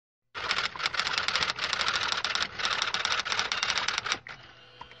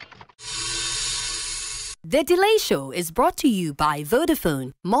The Delay Show is brought to you by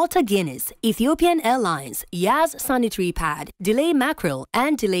Vodafone, Malta Guinness, Ethiopian Airlines, Yaz Sanitary Pad, Delay Mackerel,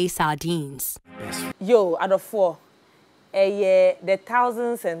 and Delay Sardines. Yo, out of four, the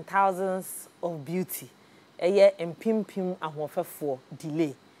thousands and thousands of beauty, and pim and for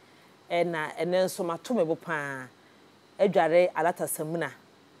delay, and then so my tomebo pa, jare alata semuna,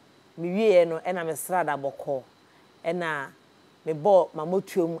 me no, and I'm a strada boko, and me bought my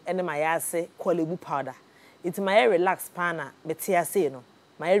motium and my ass quality powder. It's my relaxed pana, metia say no,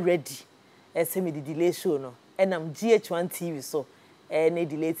 my ready, semi the delay show no, and I'm GH1 TV so, and a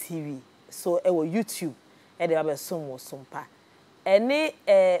delay TV, so YouTube, and there was some more some pa. And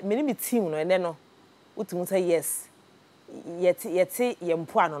many team no, and then no, what say yes, yet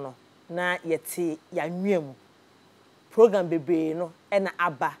yampuano no, na yet yam program baby no, and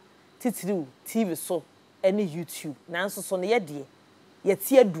abba, titiru TV so, any YouTube, nanso so ne yet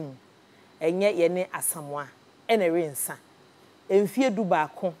ye doom. Enye yene asamwa ene rensa emfie du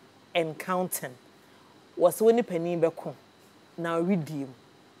baako and counting was woni panin beko na redeem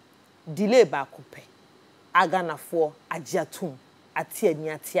delay baako pe aganafo agiatum ate ani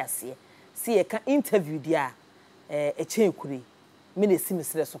ate ase se ye ka interview dia echen kuri me na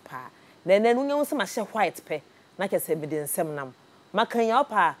simisire so pa na nanu nyu se ma hye white pe na kese me de nsem nam makan ya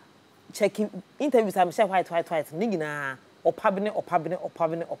opa checking interview am hye white ni nyina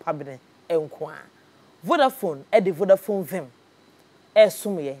opabene enkwa Vodafone the Vodafone vim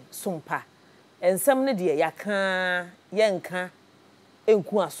esumye sumpa ensem ne de yaka yenka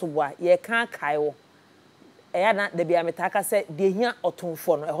enku asobwa ye kan kaiwo eya na de bia metaka se de hia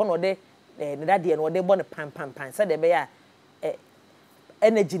otonfo no eho no de ne dade no de bo ne pan se de be ya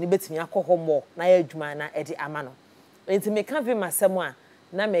energy ni betimi akoho mo na ya adwuma na edi ama no enti me kan vim asem a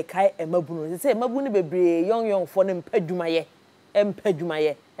na me kai emabunu se emabunu bebre young for ne mpadwuma ye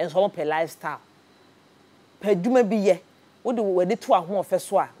empadwumaye enso mo pe lifestyle padwuma bi ye wo de we de to ahofe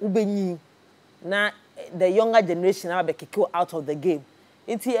so a wo benyi na the younger generation na be kick out of the game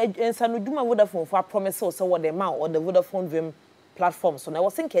nti ensa no dwuma Vodafone for promise so what the man or the Vodafone vim platform so na wo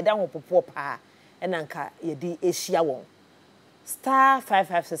think e da ho popo pa enanka ye di ehia won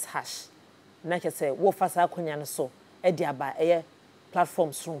 *556# na ke say wo fasa akonya no so e di aba eye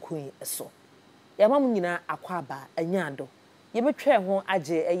platform sonkun so ya mam nyina akwa aba anyado ye betwe ho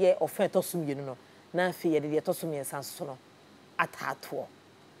age eye ofen tosum yenu no na afi ye de tosum yensan so no atato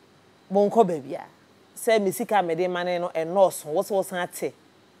monko babia se misika mede mane no enoso wo san ate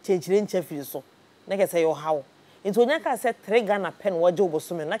chenchire nchafi so na ke say yo hawo nti onya ka se 3 Ghana pen woje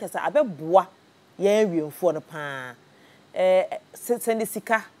obosom na ke say abeboa ye awiemfo no pa send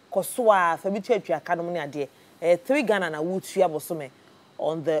sika koso a fa bi twatwa aka no ne ade 3 Ghana na wutua bosom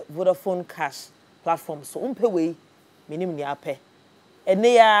on the Vodafone cash platform so umpe we minim ni ape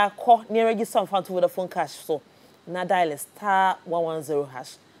ene ya ko ne register fan to Vodafone cash so na dial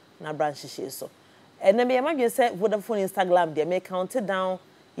 *110# na branch she so ene me ma say Vodafone Instagram there me count down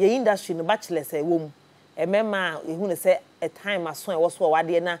ye industry no bachelor say wom emema ehu ne say a time aso e wo so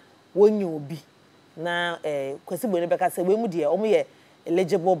wade na wonyi obi na kwesibo ne beka say we mu de omo ye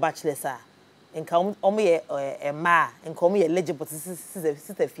eligible bachelors a nka omo ye ma nka omo ye eligible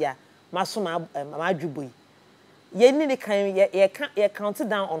sisafia maso ma adwuboyi ye ni kan ye count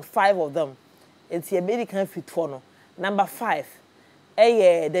down on 5 of them it's ye be kan fit for no number 5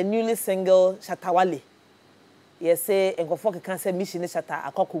 the newly single Shatawale ye say enkofo kan say mission Shata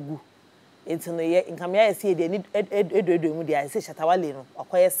akokogu it's no ye nkam ya say de ni edo mu de say Shatawale no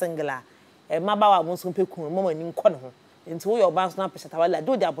akoye single a mabawa mo so pekun mo mani nko ne ho nti wo your bank snap Shatawale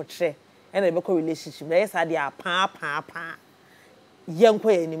do de abotre and e be ko relationship na yes ade a pa ye nko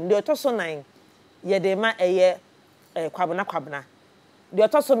ye nim de otoso 9 ye de ma eye kwabena de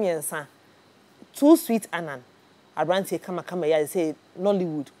otoso miensa too sweet anan abrantie kama ya say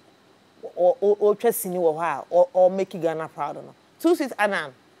Nollywood or twasini wo ha or make Ghana proud no too sweet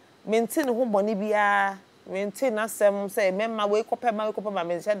anan maintain ho boni bia maintain asem say memma we kopa ma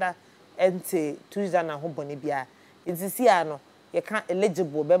me sheda ente tuiza na ho boni bia intisi ano ye kan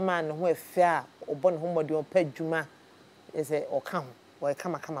eligible be man ho efe a obon ho mode on padwuma say o ka ho o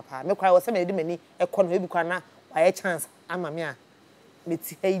kama pa me kwai wo se me de mani ekọ no ebi kwa na waye chance ama me a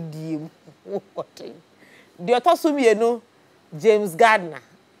meti haidiem wote de otoso mienu James Gardner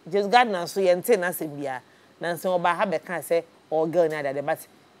so yente na se bia na nse oba ha be kan se o girl na da but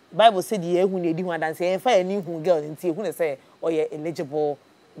Bible said ye hu na di hu adanse ye fa ani hu girl nti hu ne se o ye eligible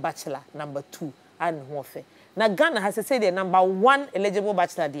bachelor number 2 and hu ofe na Ghana has said the number 1 eligible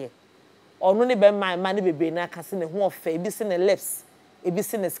bachelor there ono ne be man ne bebre na ka se ne hu ofe ebi se ne lips ebi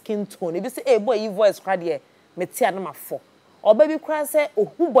se ne skin tone ebi se boy e voice cra there metia na mafo oba bi kra se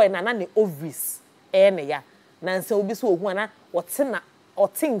ohu boy na ne ovaries ne ya na nse obi so ohu ana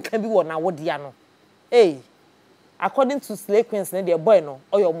wote nka bi wo na wodia no according to Slay Queens ne the boy no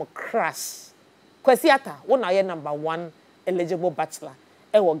oyo mo crash Kwesi Ata wo na ye number 1 eligible bachelor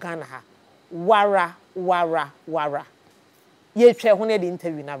wo Ghana ha wara ye twa ho ne the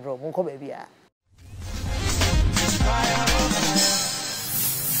interview na bro monko ba bia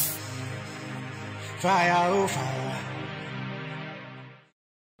fire oh fire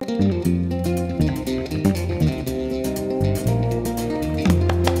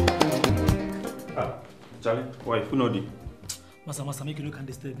Charlie, why? Who know the? Masa, make you look and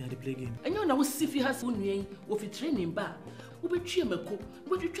disturb me at the play game. And you know, if you has one of your training bar, we will treat me cook,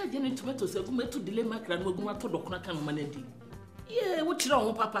 but you try getting tomatoes, and we to delay my grand, we're going to the Knakan Manedi. Yeah, what's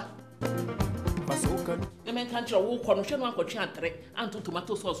wrong, Papa? The man can't walk on Shannon or Chantre and to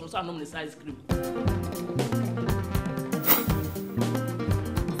tomato sauce or some ice cream.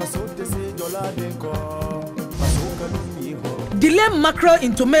 Delay mackerel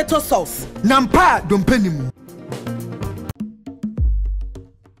in tomato sauce. Nampa dompenimu.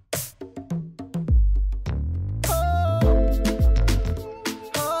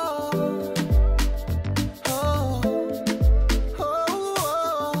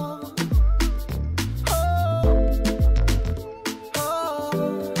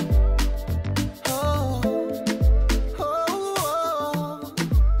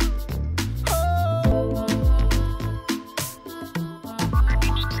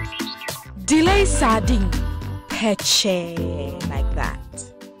 Delay sardine, peche like that.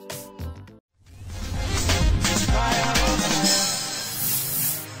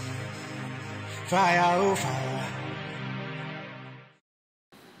 fire oh fire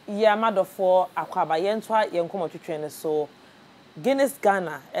yeah mother for akwaba yentwa yenkomo twetwe so Guinness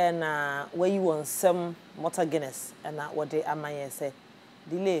Ghana and where you want some motor Guinness and what they amaye say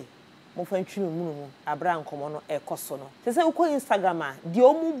delay mo fa ntwi mu mu abra nkomo no ekoso no te se uko Instagram a de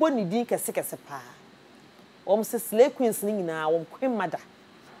omu boni din kese pa om se Slay Queens ni nyina om Queen Mother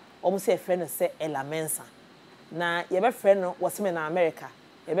om se friend se Ella Mensah na ye be friend no waseme na America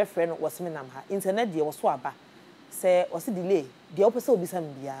ye be friend no waseme na ha internet de wo so aba se wasi delay de opese obisa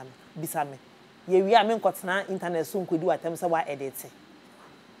me bia no bisa me ye wi a me nkotena internet so nkodi watam se wa edit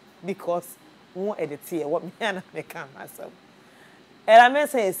because won edit e what me na me can myself Ella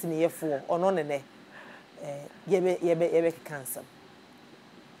Mensah is ni yefo ono ne ne yebe cancer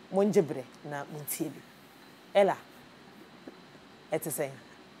monjebre na muntie bi Ella etese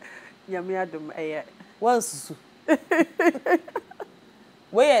nyame adom wansusu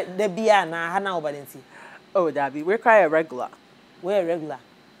where the bia na ha na obadenti oh Dabi we cry a regular we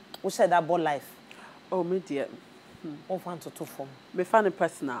said that about life oh me dear on fan to form me fan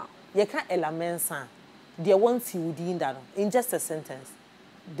personal you can Ella Mensah there won't you within that in just a sentence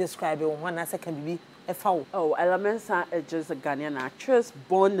describe one as can be a foul. Oh, Ella Mensah is just a Ghanaian actress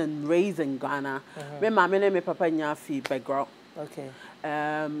born and raised in Ghana. Me mama and me papa nyafi by girl. Okay.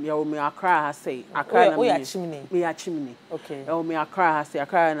 Ya me Accra ha say Accra na me. Me a chimney. Okay. Ya me Accra ha say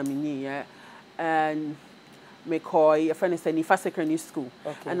Accra na me yeah. And me call a friend say Nifa Secondary School.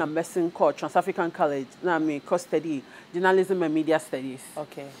 Okay. And I'm messing called Trans African College. Na me course study journalism and media studies.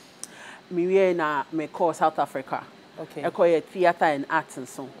 Okay. Me we na me call South Africa. Okay. I call theater and arts and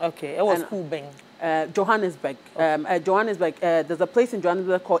so. Okay. It was school bang. Johannesburg. Okay. Johannesburg. There's a place in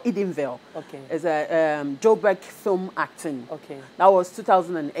Johannesburg called Edenville. Okay. It's a Joburg film acting. Okay. That was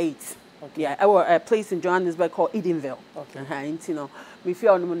 2008. Okay. Yeah, a place in Johannesburg called Edenville. Okay. You know, me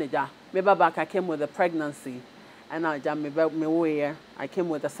feel on the me back. I came with a pregnancy, and I came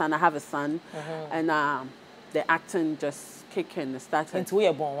with a son. I have a son, and the acting just kicked in. Started. And we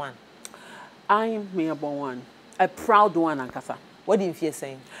are born one. I'm me a born one, a proud one, Ankasa. What do you feel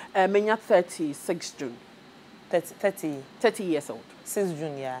saying? Me 36 June. 30 years old. 6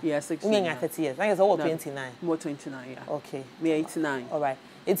 June, yeah. Yeah, 6 June. Yeah. 30 years. I guess all 29. More 29, yeah. Okay. Me 89. All right.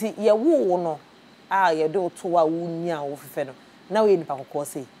 It's ya wo no. Ya do to wa wo nya wo fefe no. Na we nipa kokko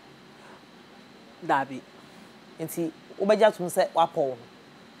say. Dabi. Enti obaja tum say wapo.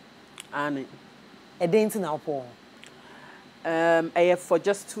 Ani. E dey nti na wapo. I have for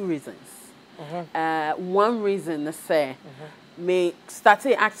just 2 reasons. One reason is say me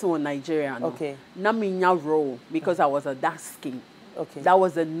started acting in Nigeria. No? Okay. Na me nya role because I was a dark skin. Okay. That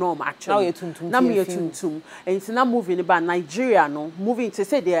was the norm actually. Now you're tum-tum. Now me tum-tum. And it's not moving about Nigeria, no. Moving to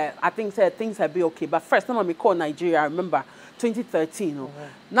say there, I think say things have be okay. But first time I call Nigeria, I remember 2013. No.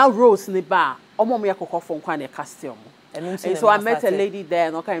 Now Rose in the bar. Omo me akoko from Kwane Castillo. And so I met a lady there,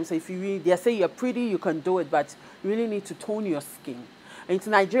 and okay, say if you really, they say you're pretty, you can do it, but you really need to tone your skin. And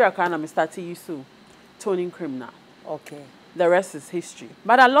in Nigeria, kind of started used to toning cream now. Okay. the rest is history.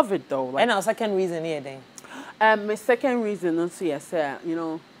 But I love it though. Like, and our second reason here then. My second reason also yes, you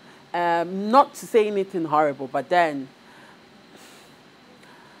know, not to say anything horrible, but then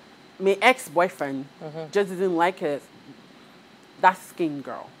my ex-boyfriend just didn't like it. That skin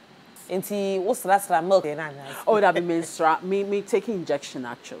girl. Inti what's that milk? Oh, that be Mensah. Me taking injection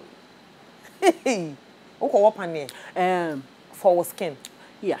actually. Okay, what pan for skin?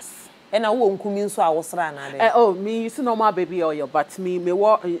 Yes. And I won't come in so I was running. Oh, me used to normal baby oil, but me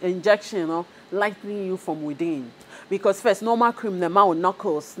what injection, you know, lightening you from within. Because first normal cream, the mouth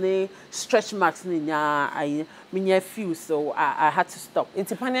knuckles, stretch marks, I few, so I had to stop. It's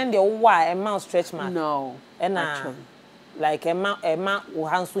depending the why a mouth stretch mark. No, and actually. Like a man will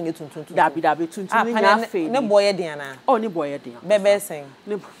hand swing it to that be to no boy Diana. Oh, no boy Diana. Bebe sing.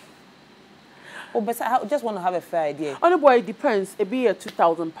 Oh, but I just want to have a fair idea. Oh, no boy, it depends. It be a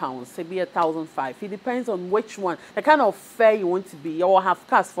 £2,000, it be £1,500. It depends on which one, the kind of fair you want to be. You will have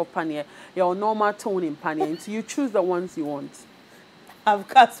cast for pannier, your normal tone in pannier, and so you choose the ones you want. Have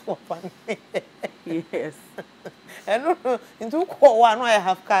cast for pannier. Yes. I don't know. Into one I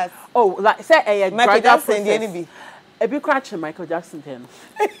have cast. Oh, like say a Michael Jackson, the enemy. A big crash Michael Jackson then.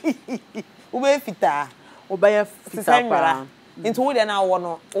 Ube fita. Ube fita. Into what now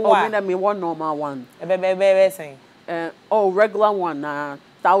one? Oh, me one normal one. Bebe saying. Oh, regular one.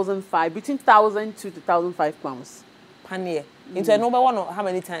 1,500 between 1,000 to £2,500. Pannier. Into a number one how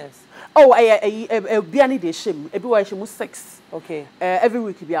many times? Oh, a biani de shim. Everywhere she must 6. Okay. Every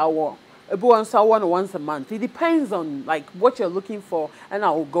week be our. Everyone saw one once a month. It depends on like what you're looking for, and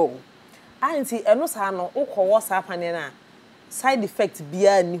I will go. I see. I know no. Oko what's happening now. Side effect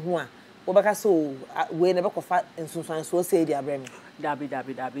biya ni huwa. Obaka so we never cofa and so say dia brem.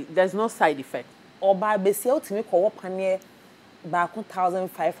 Dabi. There's no side effect. Oba besi ultimate ko panie ba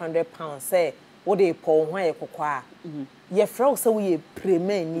 £1,500 say what they pour when ye kokwa. Ye frau say we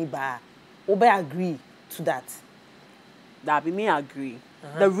premier ni ba. Oba agree to that. Dabi me agree.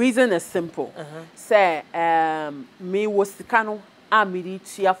 The reason is simple. Say me was kano I'm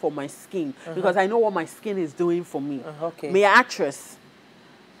here for my skin because I know what my skin is doing for me. Okay. Me an actress.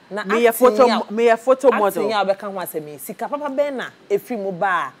 Me a photo model. Yeah, be kan say me. Sika papa bena efri mo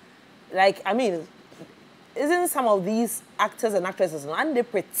ba. Like I mean, isn't some of these actors and actresses and they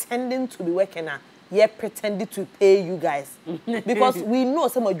pretending to be working now? Yeah, pretending to pay you guys because we know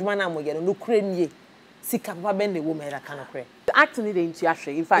some of Juma na mo get no krenye. Sika papa bena woman that kind of kre. Acting it into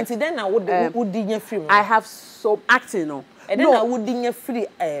actually. In fact, then now would dinner free. I have so acting no. And then I would dinner free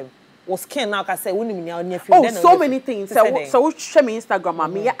was skin now I say when you free. Oh, so many things. So show me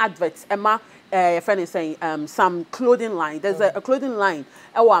Instagram me adverts Emma your friend is saying some clothing line. There's a clothing line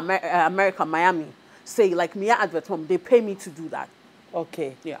America Miami say like me advert home they pay me to do that.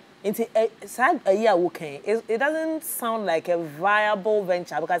 Okay. Yeah. Into a year working it doesn't sound like a viable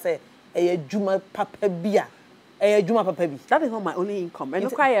venture because a Juma papa bia. Juma papa bi. That is not my only income.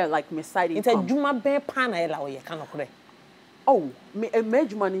 And quite like my side income. It's a Juma be pan I la you cannot correct. Oh, me a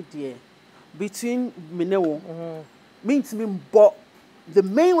major money there between me no means me bought the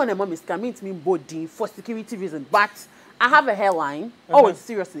main one mom is coming to me body for security reasons. But I have a hairline. Oh,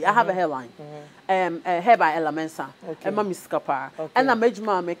 seriously, I have a hairline. Hair by Mensah. And mom is scapa. And a major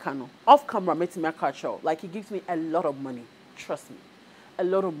man mechano. Off camera making me a culture. Like he gives me a lot of money. Trust me. A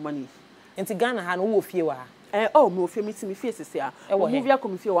lot of money. Into Ghana han wo fie wa. Oh, me fie me see face is here. Movie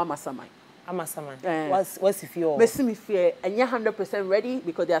come fie wa masamai. What's if you me fear and you're 100% ready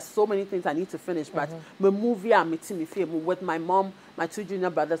because there are so many things I need to finish. But my movie I'm meeting me fear with my mom, my 2 junior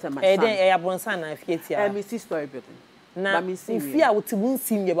brothers and my son. Then I born son and fear. Me see story building. Now me see fear would won't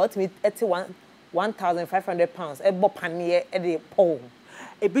see me about me £1,500. A bob panier at the pole.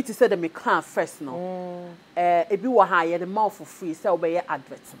 A bit to say that me can't first no. A bit were higher the mouth for free sell by your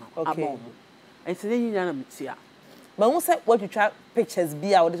adverts now. Okay. And so then you know me here. But who said what you try pictures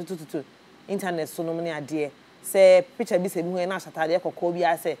be out to internet so no many idea say picture be say we na shatade kokko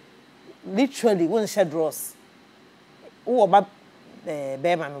bi say literally won share draws wo ba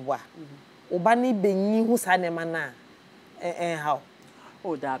be ma me boa wo ba ni benyi hu sa ne ma na how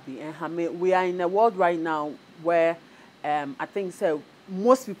oh that be we are in a world right now where I think so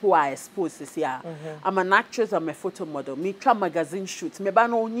most people are exposed this year. I'm an actress, I'm a photo model. Me try magazine shoots. Me ba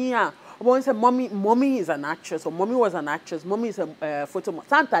no nia. Obo say mommy is an actress or mommy was an actress. Mommy is a photo model.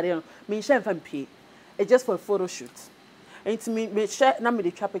 Santari me share FMP. It's just for photo shoots. And to me share na me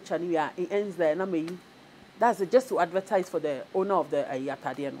the trap picture ni it ends there na me. That's it, just to advertise for the owner of the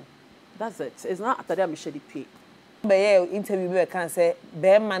Atade no. That's it. It's not Atade me share the pay. Be interview be can say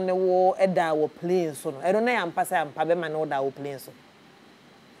be man wo eda wo plane so no. I don't know am pa say am pa be man wo da wo plane so.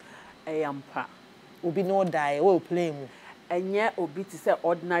 Ampa. Obi no die wo plane mu. And yet, obi to say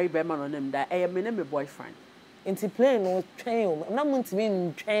ordinary beman on him that I am my boyfriend. Into playing no train. I'm not going to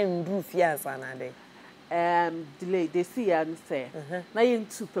be train do fiance another. Delay. They see and say, now you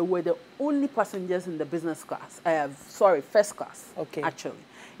two were the only passengers in the business class. Sorry, first class. Okay. Actually,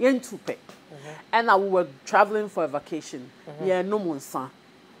 you two pay. And we were traveling for a vacation. Yeah, no Mensah.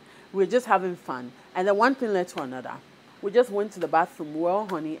 We were just having fun, and then one thing led to another. We just went to the bathroom, well,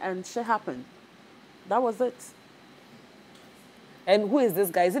 honey, and shit happened. That was it. And who is this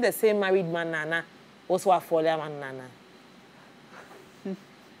guy? Is it the same married man, Nana? Also a follower man, Nana?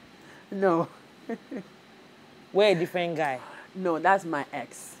 No. We're a different guy. No, that's my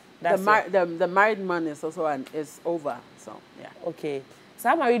ex. That's the married man is also is over. So yeah. Okay.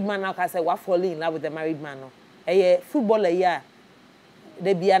 So a married man now can say what falling in love with the married man. No. A footballer yeah.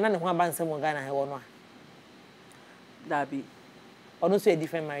 They be another one band some Ghana he won. That be. Or no, so a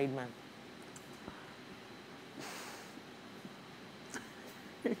different married man.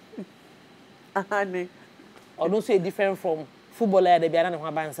 Honey. Or no, so a different from footballer. They be another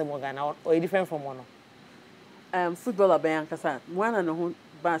one band some Ghana or a different from one. Footballer be ankasa. One and who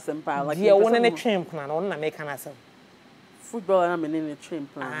band some pa like. Yeah, one in a train plan. One make an answer. Footballer I'm in a train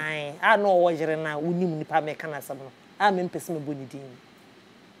plan. Aye, I know what you're now. We need to make an answer. I'm in person with Bonnie.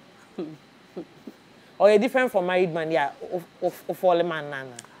 Or a different from married man, yeah, of fallen man,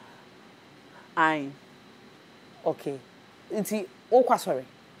 Nana. Aye. Okay. It's oh, sorry.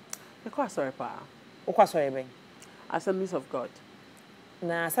 You're sorry, pa. Oh, sorry, Ben. Assemblies of God.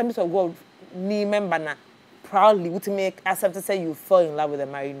 Na Assemblies of God, ni member na proudly would make accept to say you fall in love with a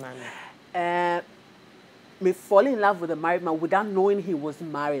married man. Me fall in love with a married man without knowing he was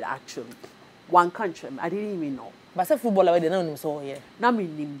married. Actually, one country, I didn't even know. But say footballer, they don't know so yeah. Now me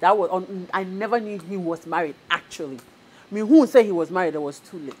name that was on. I never knew he was married. Actually, me who say he was married, it was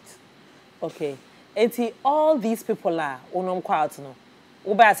too late. Okay. And all these people are on quiet no.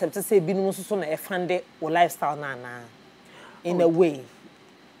 Oba accept to say binum so na e fund o lifestyle na in a way.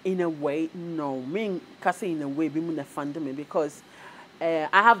 In a way, no. Me can in a way be mun fund me because I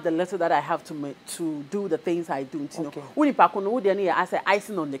have the letter that I have to do the things I do. Okay. When I say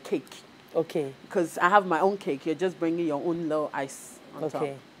icing on the cake. Okay. Because I have my own cake. You're just bringing your own little ice on top.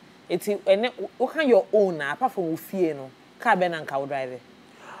 Okay. It's what kind your own apart from fear no. Car ben and cow driver.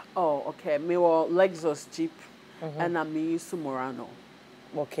 Oh, okay. Me were Lexus Jeep and I'm used to Murano.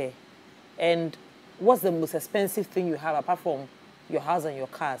 Okay. And what's the most expensive thing you have apart from your house and your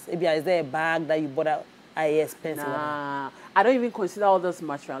cars? Maybe is there a bag that you bought out expensive? Nah, I don't even consider all those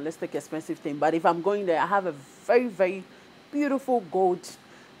materialistic expensive thing. But if I'm going there, I have a very, very beautiful gold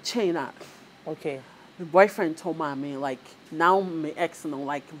chain up. Okay. My boyfriend told me, I mean, like, now my ex, you know,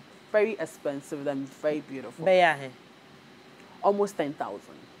 like, very expensive and very beautiful. Almost $10,000.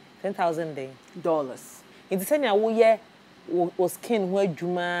 $10,000. It's saying I will yeah, was skin where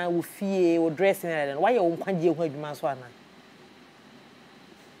Juma, will fear, or dressing, and why you won't find you where Juma Swana.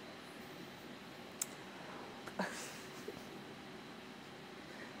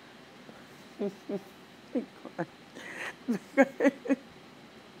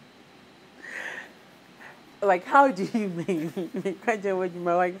 Like, how do you mean?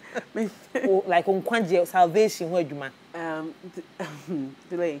 Like on Kwanji salvation where Juma.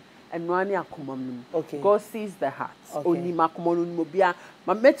 Delay. And one okay. God sees the heart. Okay. Only makumonun mobia.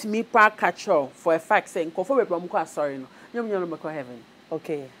 Ma met me park catcher for a fact saying, "Conform with sorry no. You heaven."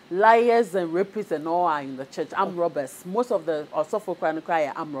 Okay. Liars and rapists and all are in the church. I'm robbers. Most of the also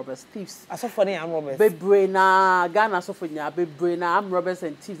cry I'm robbers, thieves. I saw funny I'm robbers. Bebrena, Ghana sofonya, bebrena, I'm robbers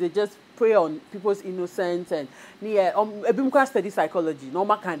and thieves. They just prey on people's innocence and near ebimka study psychology.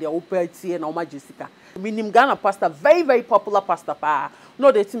 Normal kind of operating and normal Jessica. Minim Ghana pastor, very, very popular pastor pa. No,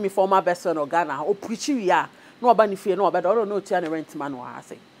 they tell me former best son of Ghana. Oh, preaching ya. No about fear, no about I don't know tiana rent man what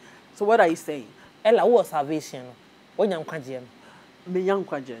say. So what are you saying? Ella was salvation. When you am me young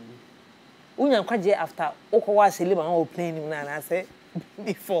kwajen. Unyam kwaje after Okowa Seliba on playing him and I say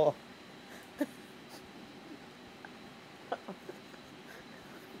before.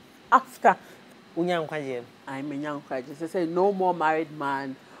 After Unyam kwaje. I'm a young kwaje. They say no more married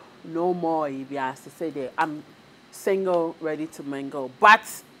man, no more EBS. They say that I'm single, ready to mingle,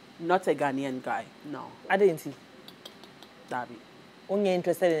 but not a Ghanaian guy. No. I didn't see. Dabi. Only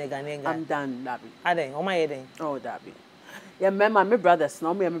interested in a Ghanaian guy. I'm done, Dabi. I didn't. Oh my head. Oh, Dabi. Yeah, remember my brothers,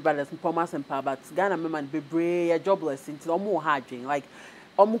 no me my brothers, Thomas and Pa, but Ghana man be brave, jobless, into almost harding, like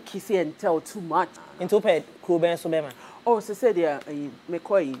almost kissy and tell too much. Into pet, Kuben Sobema. Oh, so said yeah,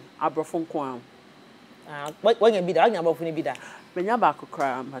 McCoy, Abrafon Kwan. When you be that, I'm about to be that. When you're back,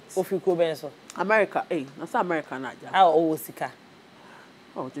 cry, but if you Kuben so. America, that's America, not I'll always sick.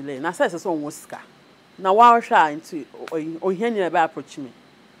 Oh, delay. Now says it's almost scar. Now why try into or hear never approach me.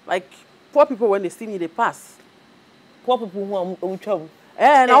 Like poor people when they see me they pass. Poor people who trouble.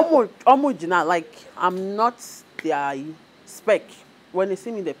 And almost like I'm not their spec. When they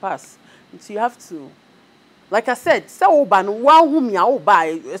see me they pass. So you have to, like I said, so ban one whom you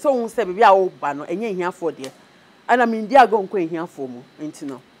buy, so who say baby I ban and you here for there. And I mean they are going to here for me.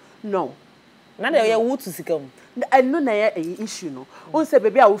 No. Now they are wood to come. I know there is an issue, no. One say,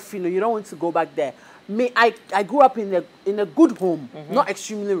 baby, I will feel you don't want to go back there. Me, I grew up in a good home, not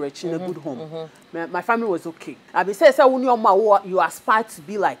extremely rich, in a good home. My family was okay. I be say when you aspire to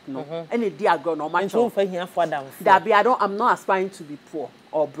be like no, any dear girl, no matter. I'm not aspiring to be poor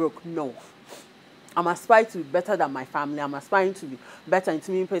or broke. No, I'm aspiring to be better than my family. I'm aspiring to be better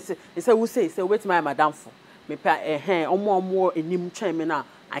into me. They say, who say wait my madam for me? Pay more in him chain now.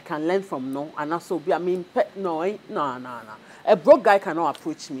 I can learn from no, and also be. I mean, no. A broke guy cannot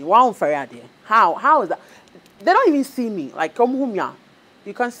approach me. Why on fire there? How is that? They don't even see me. Like come home ya,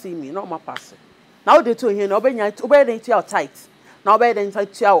 you can't see me. Not my person. Now they told him, no, obey your tight. Now obey the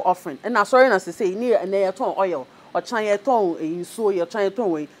tight to your offering. And now sorry, as to say near and they ton oil or try your tongue in so you're trying to turn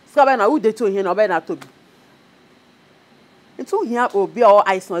away. So now who they told him obey that to be. And so here will be all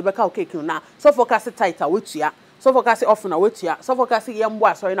ice no be cake now. So focus tighter with ya. So focus offering with ya. So focus young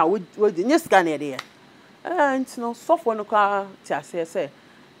boy sorry now with the scan there. And no software no car say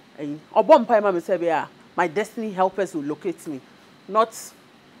or bomb pie mama say my destiny helpers will locate me, not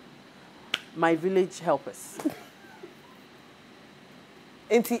my village helpers.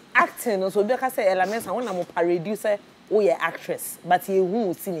 Into acting so be say Mensah when I'm parody say oh yeah actress but you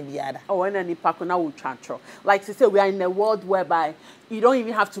won't see me the other. Oh when any park now will transfer. Like to say we are in a world whereby you don't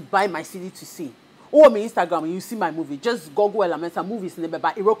even have to buy my CD to see. Oh, my Instagram, you see my movie. Just Google Mensah movies in the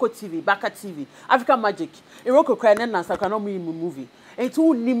by Iroko TV, Baka TV, African Magic. Iroko cry and answer cannot me movie. And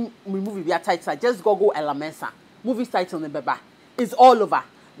two name movie via title. Just Google Mensah. Movie title in the baba. It's all over.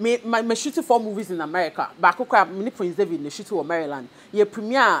 My shooting 4 movies in America. Back many Prince David, the shooting of Maryland. Yeah,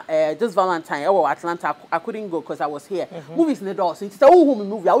 premiere this Valentine or Atlanta. I couldn't go because I was here. Movies in the door. So it's a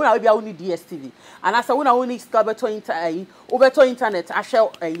movie. I want to be only DSTV. And I said when I only discovered over internet, I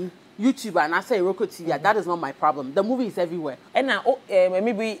shall YouTube and I say Roku TV, that is not my problem. The movie is everywhere. And now,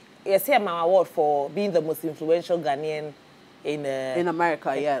 maybe you see my award for being the most influential Ghanaian in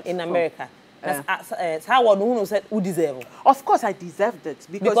America. Yes, in America. That's how one who said who deserve. Of course, I deserved it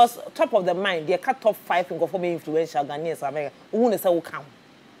because top of the mind, they cut top 5 and go for being influential Ghanaians in America. Who say who come?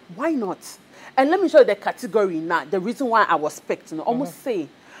 Why not? And let me show you the category now. The reason why I was picked, almost say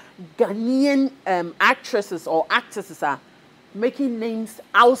Ghanaian actresses or actresses are making names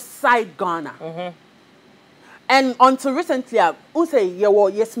outside Ghana. And until recently, I say,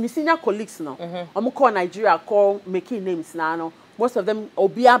 yes, my senior colleagues now. I'm call Nigeria, call making names now. Most of them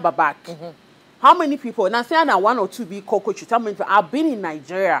Obia Babak. How many people? Now say I 1 or 2 be coach. I've been in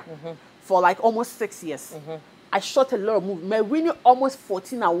Nigeria for like almost 6 years. I shot a lot of movies. I winning almost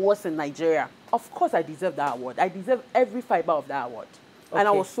 14 awards in Nigeria. Of course, I deserve that award. I deserve every fiber of that award, and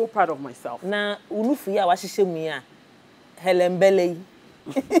I was so proud of myself. Now, unufuya washishe miya. Helen Belly.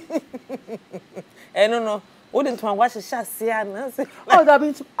 I don't know. Wouldn't one watch a shot? Oh, that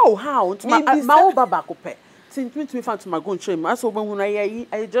means how? My old baba cope. Since me found to my gun trim, I saw when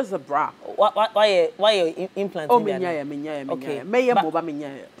I just a bra. Why you implant? Oh, minya. Okay. May moba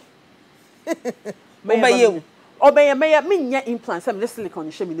minya. May implants. I'm just silicone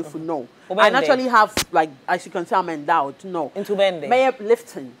shame if you know. I naturally have like as you can tell I'm endowed. No. Into bend. May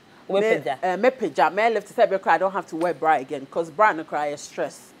lifting. May lift to say I don't have to wear bra again because bra no cry is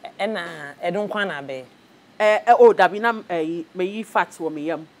stress. And I don't wanna be. Oh, that be na may fat for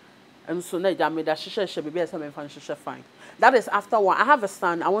me and so na me that she be some fine. That is after one. I have a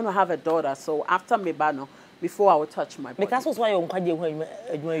son. I want to have a daughter. So after me bano, before I will touch my body. Because why you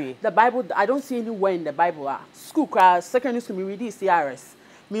the Bible. I don't see anywhere in the Bible. School class, secondary school, me read CRS.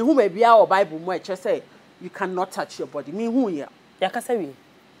 Me who may be our Bible more. Just say you cannot touch your body. Me who ya? Yakasawi.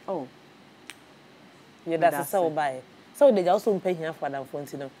 Oh, yeah, that's so bad. So they also pay here for them for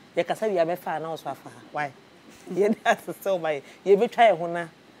you. You can say you have far now, so far. Why? Yeah, that's so bad. You be try one.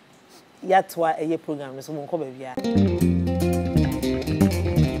 Yet, why a program is someone come here.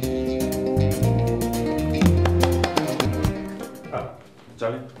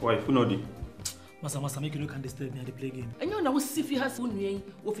 Charlie, why? Who know the? Masa, make you can't disturb me at the play game. And you know, if you have one way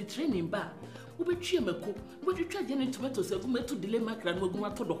of a training bar, we be try me cook. But you try getting tomatoes, we go to delay mackerel, we go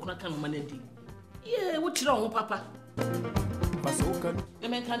to dokuna can manage. Yeah, what you know, Papa? Masokan. The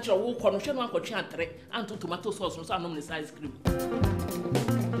man can't walk on one for chantre and to tomato sauce and some ice cream.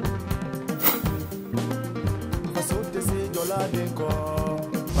 Masote se jola de ko.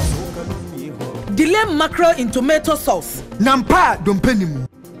 Masokan mi ho. delay mackerel in tomato sauce. Nampa dompenimu.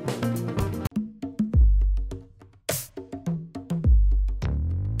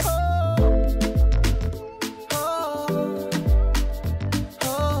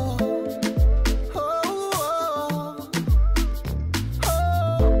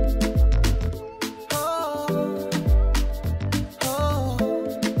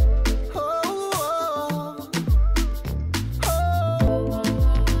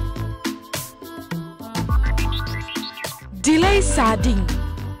 Delay sardine,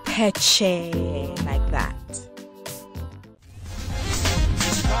 peche, like that.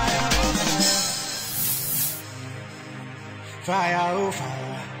 Fire, oh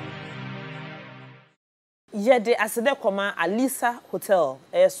fire. Yede asede koma Alisa Hotel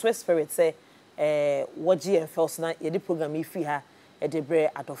Swiss Spirit say woji en fels na yede program ifi ha de bre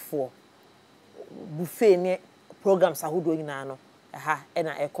adofo buffet ne programs ahodo nyina no ha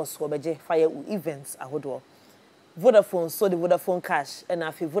na ekoso beje fire events ahodo Vodafone so the Vodafone cash and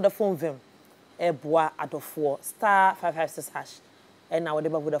afi Vodafone Vim boa adofo star 556 hash and now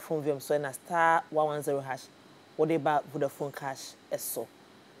whatever Vodafone Vim so na star 110 hash whatever Vodafone cash so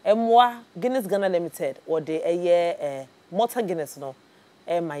Emwa Guinness Ghana Limited or the a Malta Guinness no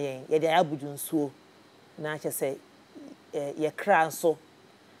mayen ye de abudun suo na che say ye kra so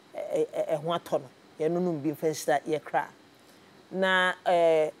ho ato no ye nunum bi mfanhyira ye kra na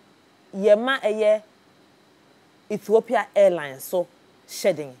ye ma Ethiopia Airlines so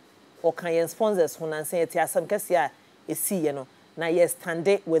shedding or can ye sponsors who nan say some kesi a esi ye no na ye stand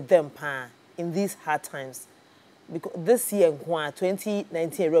with them pa in these hard times because this year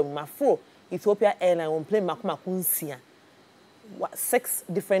 2019 room mafro Ethiopia Airlines won play makuma kunsia 6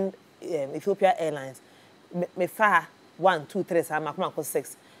 different Ethiopia Airlines me fa 1 2 3 sa makuma ko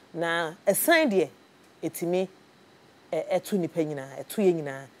 6 na a sign there etimi etu ni panyina etu ye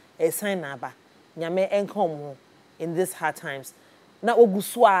nyina a sign na aba nyame enkom in these hard times na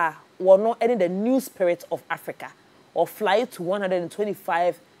oguso a wono any the new spirit of Africa or fly to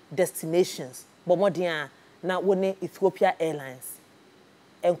 125 destinations bomodin na wone Ethiopia Airlines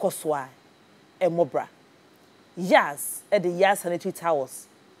enkosoa emobra Yas the Yas sanitary towels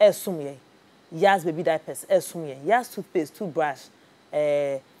esumye Yas baby diapers esumye Yas toothpaste toothbrush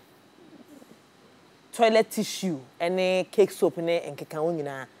toilet tissue any cake soap ne enkeka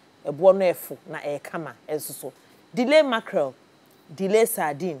wonyina ebo no efo na kama ensoso delay mackerel delay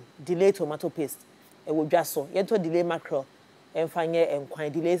sardine delay tomato paste wodwaso yento delay mackerel emfanye enkwan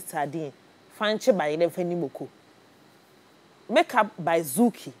delay sardine fanche by le fani moko makeup by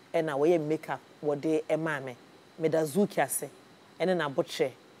Zuki na we makeup wode emame me da Zuki ase ene na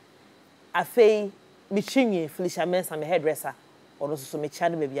botre afei mi chinyi Felicia Mensah me hairdresser ono so me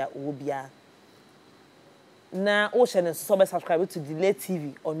channel be bia wo bia na o channel so be subscribe to Delay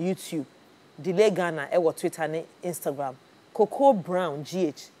TV on YouTube Delay Ghana Twitter and Instagram Coco Brown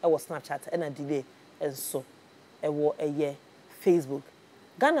GH Snapchat and Delay and so Facebook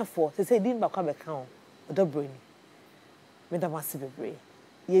Ghana for say din ba kwa be kan o do brain me da masibe brain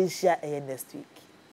ye share next week